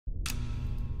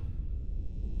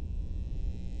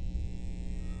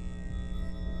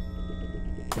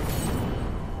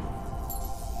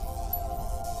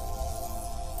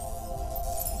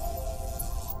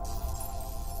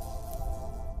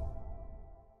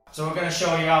So we're going to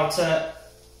show you how to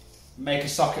make a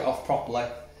socket off properly.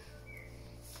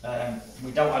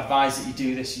 We don't advise that you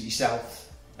do this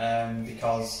yourself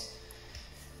because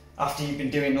after you've been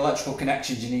doing electrical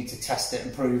connections you need to test it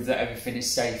and prove that everything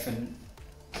is safe, and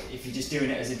if you're just doing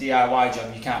it as a DIY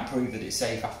job you can't prove that it's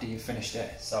safe after you've finished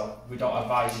it, so we don't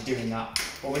advise you doing that.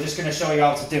 But we're just going to show you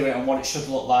how to do it and what it should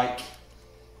look like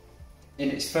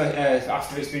in its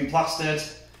after it's been plastered,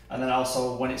 and then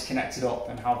also when it's connected up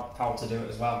and how to do it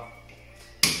as well.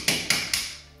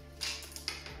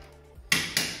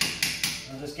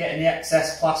 I'm just getting the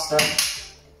excess plaster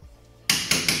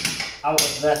out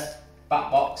of the back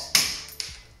box.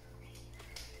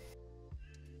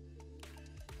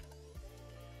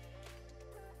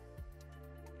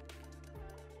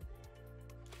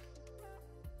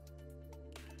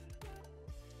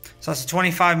 So that's a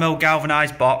 25mm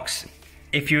galvanised box.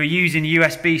 If you were using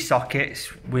USB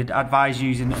sockets, we'd advise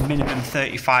using a minimum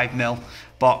 35mm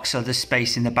box, so there's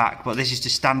space in the back, but this is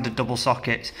just standard double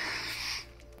socket.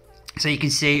 So you can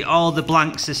see all the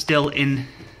blanks are still in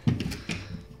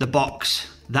the box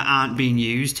that aren't being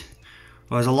used,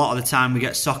 whereas a lot of the time we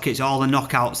get sockets, all the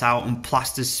knockouts out and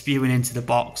plaster's spewing into the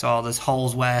box, or there's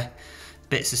holes where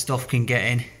bits of stuff can get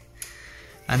in.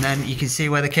 And then you can see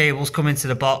where the cables come into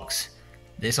the box,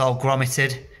 it's all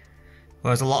grommeted,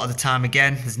 whereas a lot of the time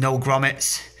again there's no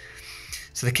grommets,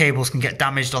 so the cables can get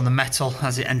damaged on the metal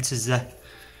as it enters the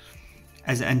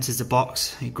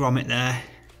box. You grommet there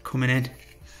coming in.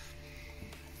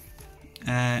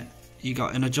 You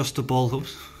got an adjustable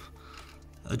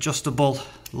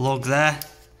lug there,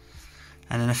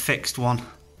 and then a fixed one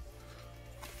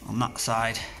on that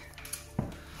side,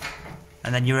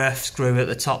 and then your earth screw at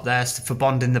the top there for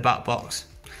bonding the back box.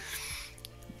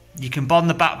 You can bond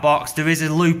the back box. There is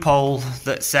a loophole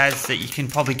that says that you can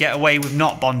probably get away with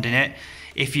not bonding it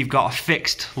if you've got a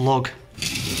fixed lug,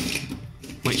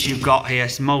 which you've got here.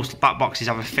 So most back boxes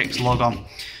have a fixed lug on,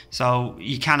 so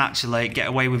you can actually get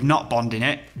away with not bonding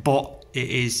it, but it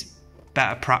is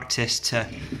better practice to,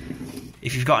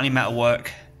 if you've got any metal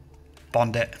work,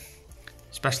 bond it,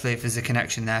 especially if there's a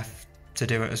connection there to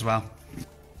do it as well.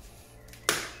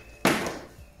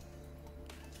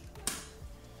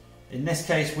 In this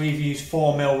case we've used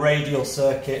 4mm radial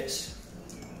circuits.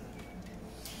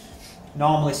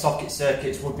 Normally socket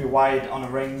circuits would be wired on a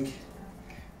ring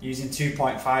using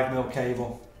 2.5mm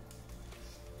cable.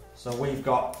 So we've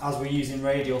got, as we're using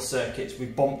radial circuits,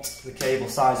 we've bumped the cable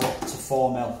size up to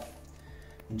 4mm.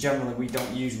 And generally we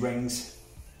don't use rings.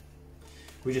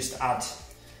 We just add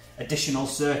additional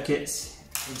circuits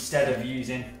instead of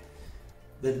using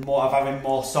having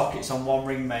more sockets on one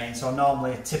ring main. So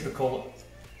normally a typical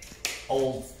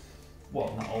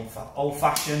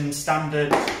old-fashioned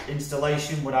standard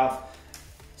installation would have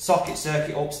socket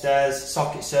circuit upstairs,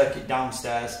 socket circuit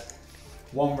downstairs,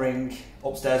 one ring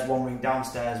upstairs, one ring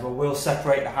downstairs. Well, we'll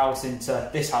separate the house into,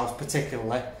 this house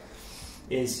particularly,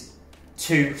 is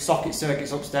 2 socket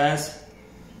circuits upstairs,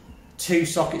 2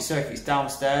 socket circuits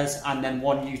downstairs, and then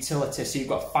 1 utility. So you've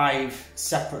got 5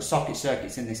 separate socket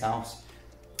circuits in this house,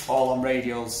 all on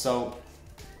radials. So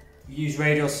use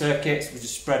radial circuits, we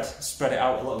just spread it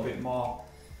out a little bit more,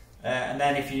 and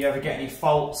then if you ever get any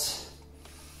faults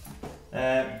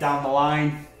down the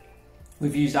line,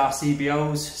 we've used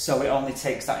RCBOs, so it only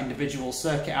takes that individual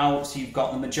circuit out, so you've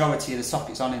got the majority of the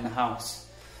sockets on in the house.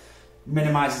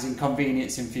 Minimises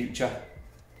inconvenience in future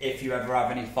if you ever have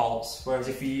any faults. Whereas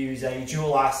if you use a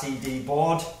dual RCD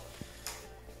board,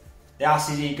 the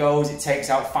RCD goes, it takes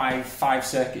out five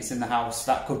circuits in the house.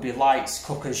 That could be lights,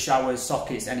 cookers, showers,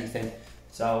 sockets, anything.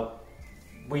 So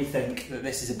we think that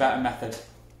this is a better method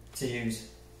to use.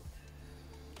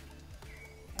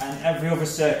 And every other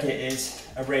circuit is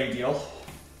a radial.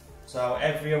 So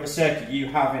every other circuit you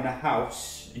have in a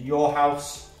house, in your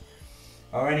house,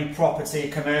 or any property,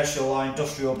 commercial or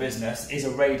industrial business, is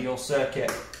a radial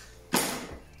circuit.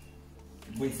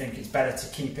 We think it's better to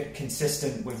keep it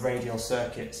consistent with radial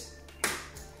circuits,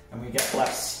 and we get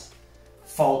less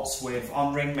faults with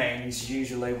on-ring mains.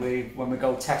 Usually when we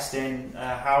go testing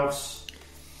a house,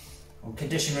 on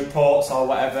condition reports or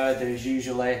whatever, there's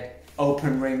usually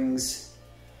open rings.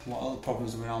 What other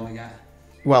problems do we normally get?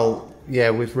 Well,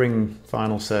 yeah, with ring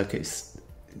final circuits,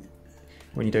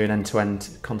 when you're doing end-to-end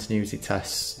continuity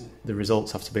tests, the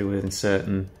results have to be within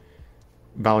certain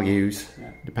values,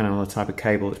 depending on the type of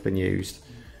cable that's been used.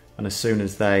 And as soon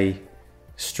as they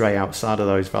stray outside of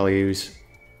those values,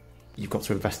 you've got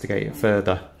to investigate it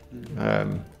further.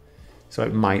 So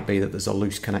it might be that there's a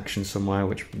loose connection somewhere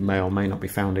which may or may not be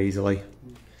found easily.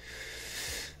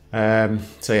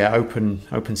 So yeah,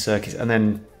 open circuits, and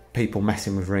then people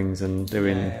messing with rings and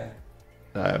doing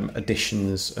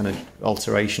additions and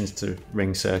alterations to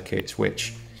ring circuits,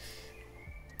 which,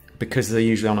 because they're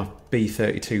usually on a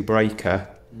B32 breaker,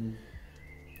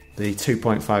 the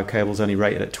 2.5 cable is only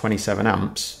rated at 27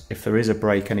 amps. If there is a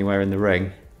break anywhere in the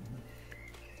ring,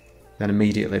 then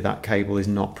immediately that cable is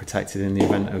not protected in the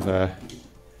event of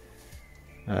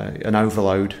an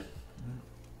overload.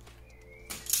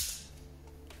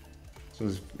 So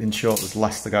in short, there's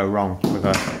less to go wrong with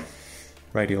a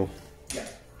radial. Yeah.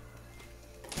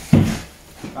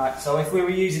 Right, so if we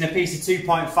were using a piece of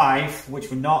 2.5,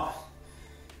 which we're not,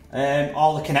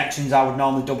 all the connections I would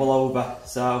normally double over,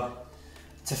 so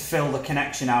to fill the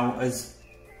connection out as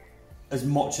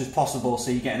much as possible, so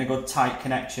you're getting a good tight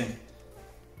connection.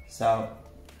 So,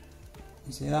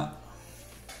 you see that?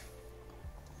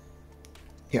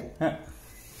 Yep. Yeah.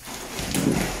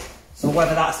 So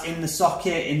whether that's in the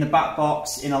socket, in the back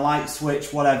box, in a light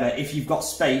switch, whatever, if you've got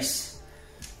space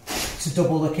to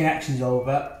double the connections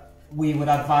over, we would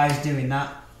advise doing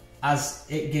that, as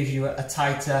it gives you a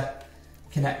tighter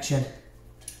connection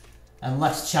and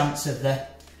less chance of the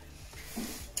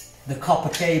copper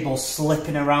cable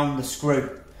slipping around the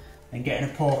screw and getting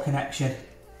a poor connection.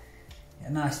 Get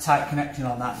a nice tight connection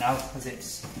on that now, as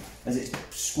it's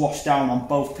squashed down on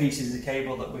both pieces of the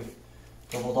cable that we've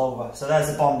doubled over. So there's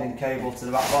the bonding cable to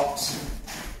the back box.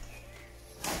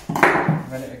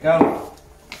 Ready to go.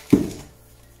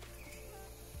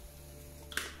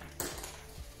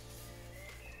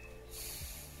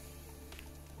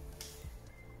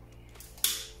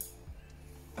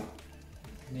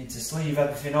 You need to sleeve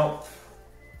everything up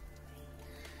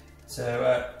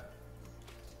to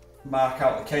mark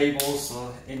out the cables,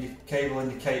 or cable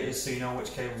indicators, so you know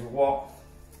which cables are what.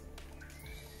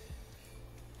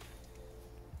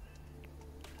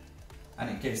 And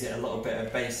it gives it a little bit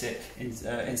of basic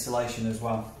insulation as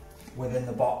well within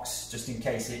the box, just in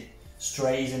case it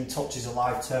strays and touches a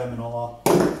live terminal.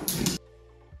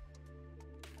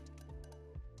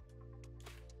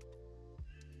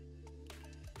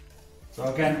 So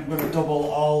again, I'm going to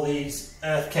double all these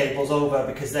earth cables over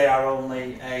because they are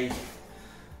only a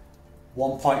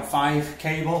 1.5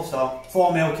 cable, so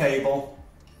 4mm cable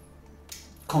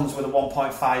comes with a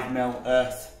 1.5mm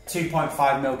earth.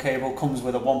 2.5mm cable comes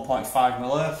with a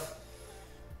 1.5mm earth.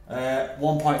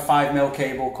 1.5mm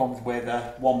cable comes with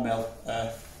a 1mm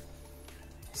earth.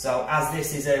 So as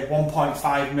this is a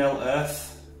 1.5mm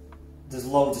earth, there's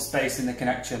loads of space in the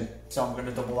connection, so I'm going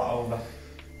to double that over.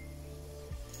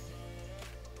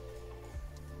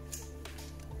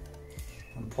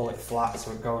 And pull it flat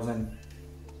so it goes in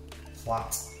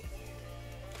flat.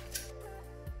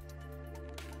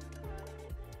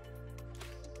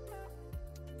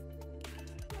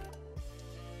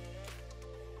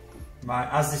 Right,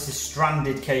 as this is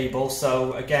stranded cable,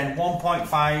 so again 1.5,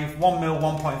 1mm,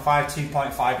 1.5,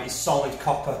 2.5 is solid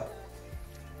copper.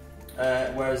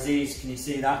 Whereas these, can you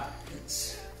see that?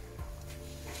 It's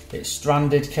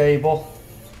stranded cable.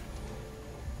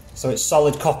 So it's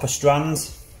solid copper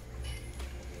strands.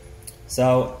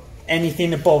 So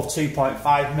anything above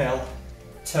 2.5mm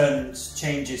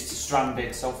changes to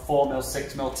stranded. So 4mm,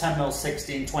 6mm, 10mm,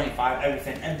 16, 25,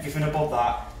 everything above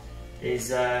that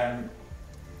is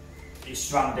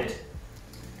stranded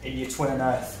in your twin and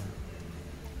earth,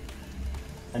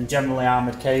 and generally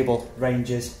armoured cable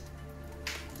ranges.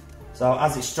 So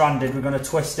as it's stranded, we're going to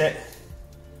twist it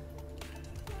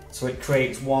so it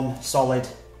creates one solid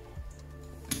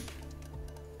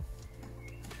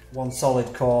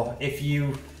core. If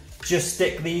you just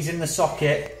stick these in the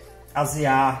socket as they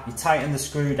are, you tighten the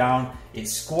screw down, it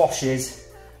squashes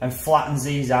and flattens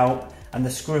these out, and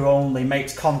the screw only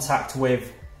makes contact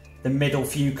with the middle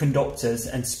few conductors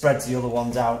and spreads the other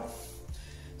ones out.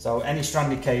 So any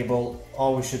stranded cable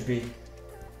always should be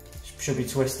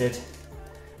twisted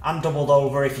and doubled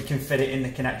over if you can fit it in the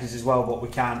connectors as well, but we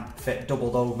can't fit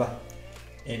doubled over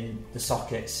in the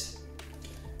sockets.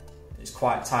 It's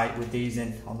quite tight with these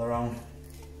in on their own.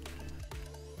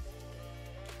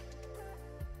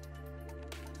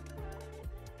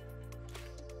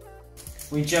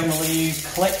 We generally use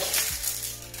click.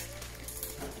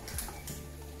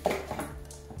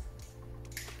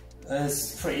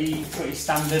 It's pretty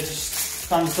standard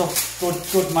stuff.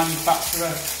 Good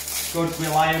manufacturer, good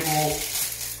reliable,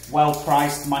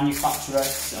 well-priced manufacturer,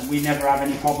 and we never have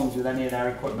any problems with any of their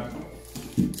equipment.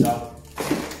 So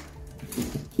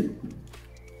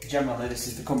generally, this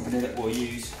is the company that we'll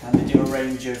use, and they do a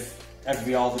range of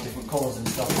all the different colours and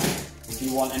stuff. If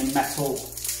you want any metal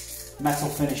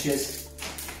finishes.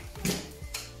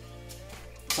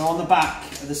 So on the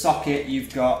back of the socket,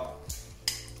 you've got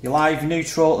your live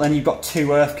neutral, then you've got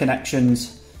two earth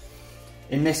connections.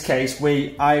 In this case,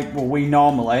 we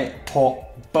normally put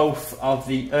both of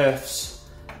the earths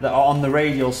that are on the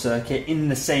radial circuit in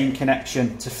the same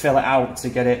connection to fill it out, to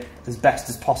get it as best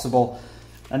as possible.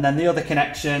 And then the other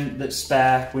connection that's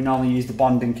spare, we normally use the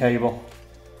bonding cable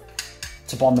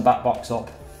to bond the back box up,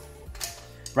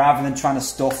 rather than trying to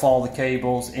stuff all the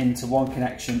cables into one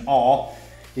connection. Or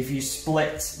if you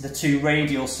split the two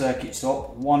radial circuits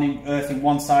up, one in earth in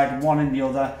one side, one in the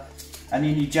other, and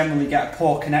then you generally get a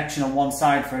poor connection on one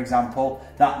side, for example,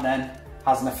 that then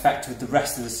has an effect with the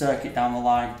rest of the circuit down the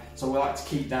line. So we like to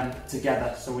keep them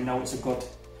together so we know it's a good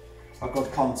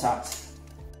contact.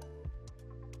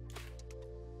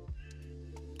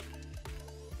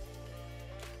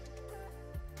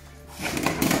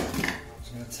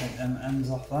 Just going to take them ends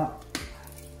off that.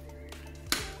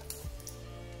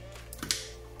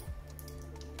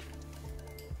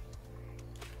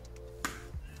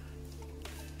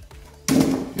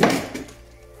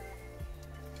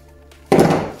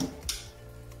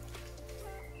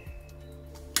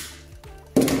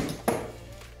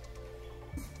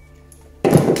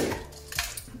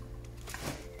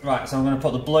 Right, so I'm going to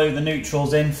put the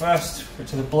neutrals in first,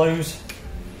 which are the blues.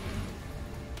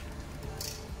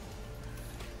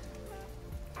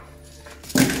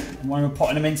 And when we're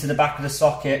putting them into the back of the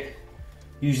socket,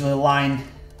 usually line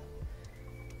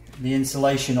the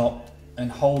insulation up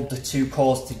and hold the two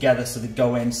cores together so they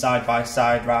go in side by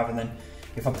side, rather than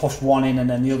if I push one in and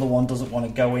then the other one doesn't want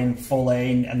to go in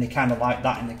fully, and they kind of like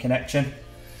that in the connection.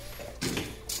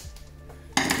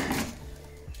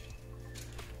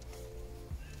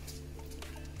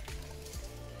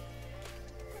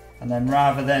 And then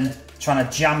rather than trying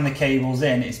to jam the cables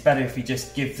in, it's better if you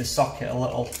just give the socket a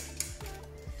little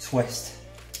twist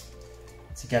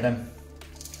to get them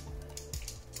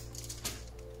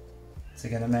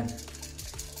in.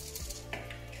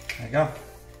 There you go.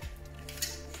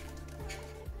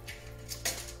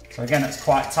 So again, it's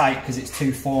quite tight because it's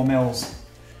 2 4mm,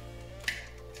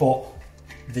 but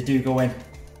they do go in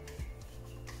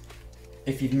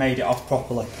if you've made it off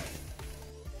properly.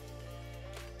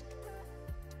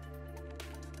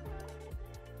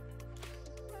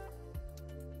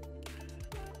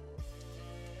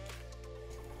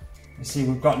 You see,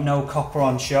 we've got no copper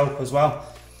on show as well,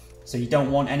 so you don't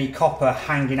want any copper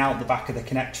hanging out the back of the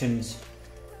connections.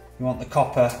 You want the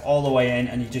copper all the way in,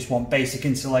 and you just want basic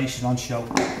insulation on show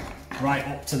right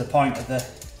up to the point of the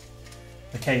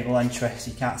cable entry,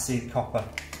 so you can't see the copper.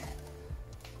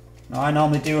 Now I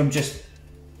normally do them just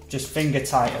finger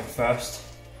tight at first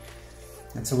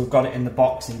until we've got it in the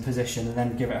box in position, and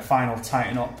then give it a final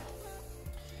tighten up.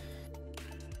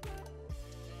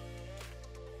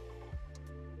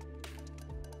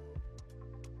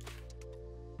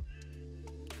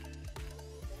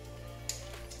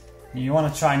 You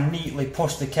want to try and neatly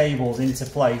push the cables into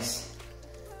place.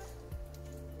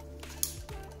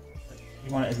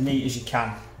 You want it as neat as you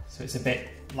can, so it's a bit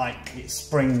like it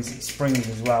springs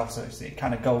as well, so it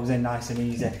kind of goes in nice and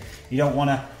easy. You don't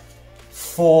want to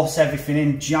force everything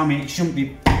in, jam it. It shouldn't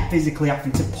be physically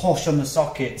having to push on the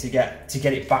socket to get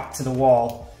it back to the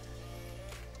wall.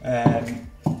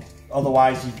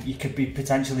 Otherwise you could be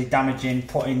potentially damaging,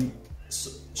 putting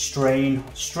strain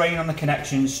on the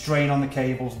connections, strain on the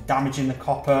cables, damaging the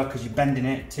copper because you're bending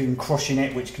it to and crushing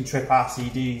it, which can trip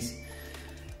RCDs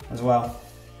as well.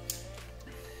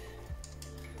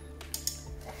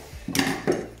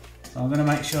 So I'm going to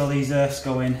make sure these earths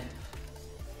go in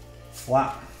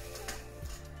flat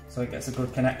so it gets a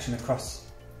good connection across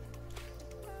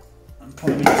and put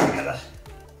them in together.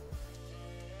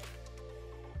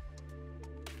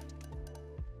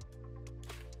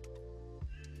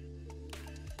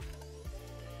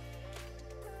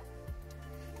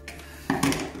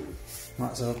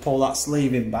 Right, so I'll pull that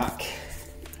sleeving back.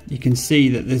 You can see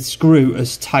that the screw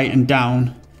has tightened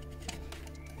down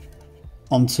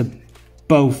onto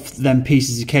both them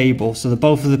pieces of cable, so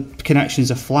both of the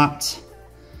connections are flat,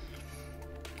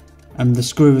 and the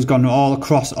screw has gone all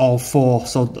across all 4.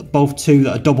 So both 2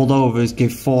 that are doubled over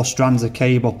give 4 strands of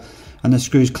cable, and the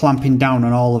screw's clamping down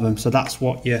on all of them. So that's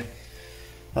the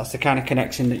kind of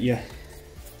connection that you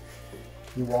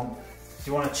want.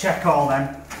 You want to check all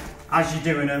them as you're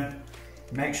doing them.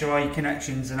 Make sure all your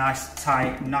connections are nice and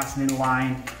tight, nice and in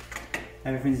line,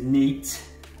 everything's neat,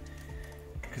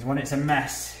 because when it's a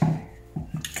mess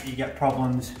you get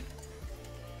problems.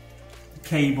 The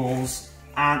cables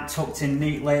aren't tucked in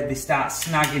neatly, they start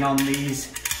snagging on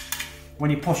these.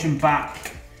 When you push them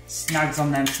back, snags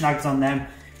on them.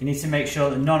 You need to make sure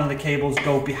that none of the cables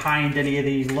go behind any of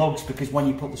these lugs, because when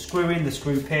you put the screw in, the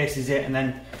screw pierces it, and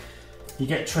then you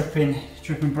get tripping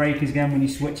breakers again when you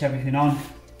switch everything on.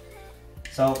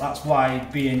 So that's why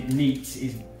being neat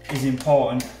is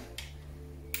important.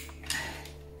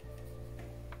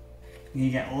 You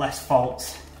get less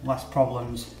faults, less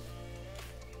problems.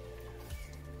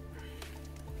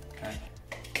 Okay.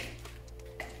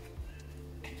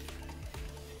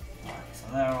 Right, so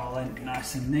they're all in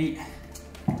nice and neat.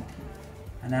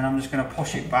 And then I'm just going to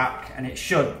push it back, and it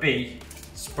should be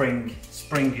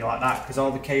springy like that, because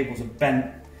all the cables are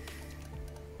bent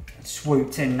and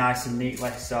swooped in nice and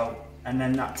neatly. So, and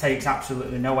then that takes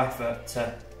absolutely no effort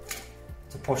to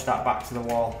push that back to the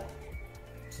wall.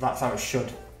 So that's how it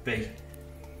should be.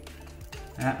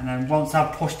 And then once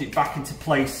I've pushed it back into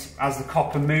place, as the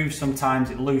copper moves,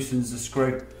 sometimes it loosens the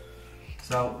screw.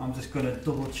 So I'm just going to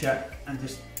double check and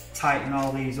just tighten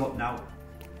all these up now.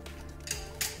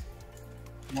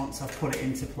 Once I've put it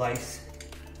into place.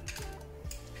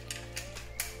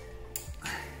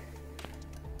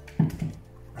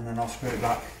 And then I'll screw it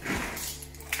back.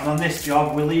 And on this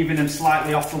job, we're leaving them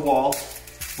slightly off the wall.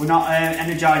 We're not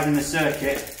energising the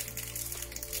circuit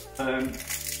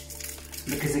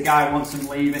because the guy wants them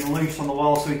leaving loose on the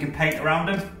wall so he can paint around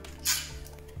them.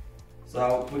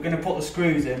 So we're going to put the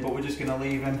screws in, but we're just going to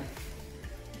leave them.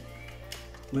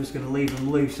 We're just going to leave them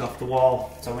loose off the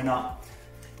wall, so we're not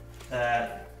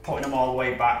putting them all the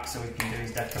way back so we can do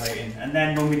his decorating. And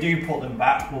then when we do put them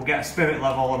back, we'll get a spirit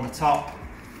level on the top.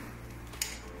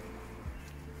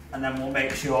 And then we'll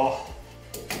make sure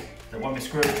that when we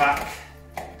screw it back,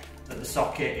 that the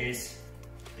socket is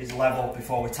level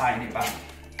before we tighten it back.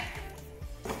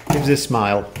 Gives a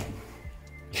smile.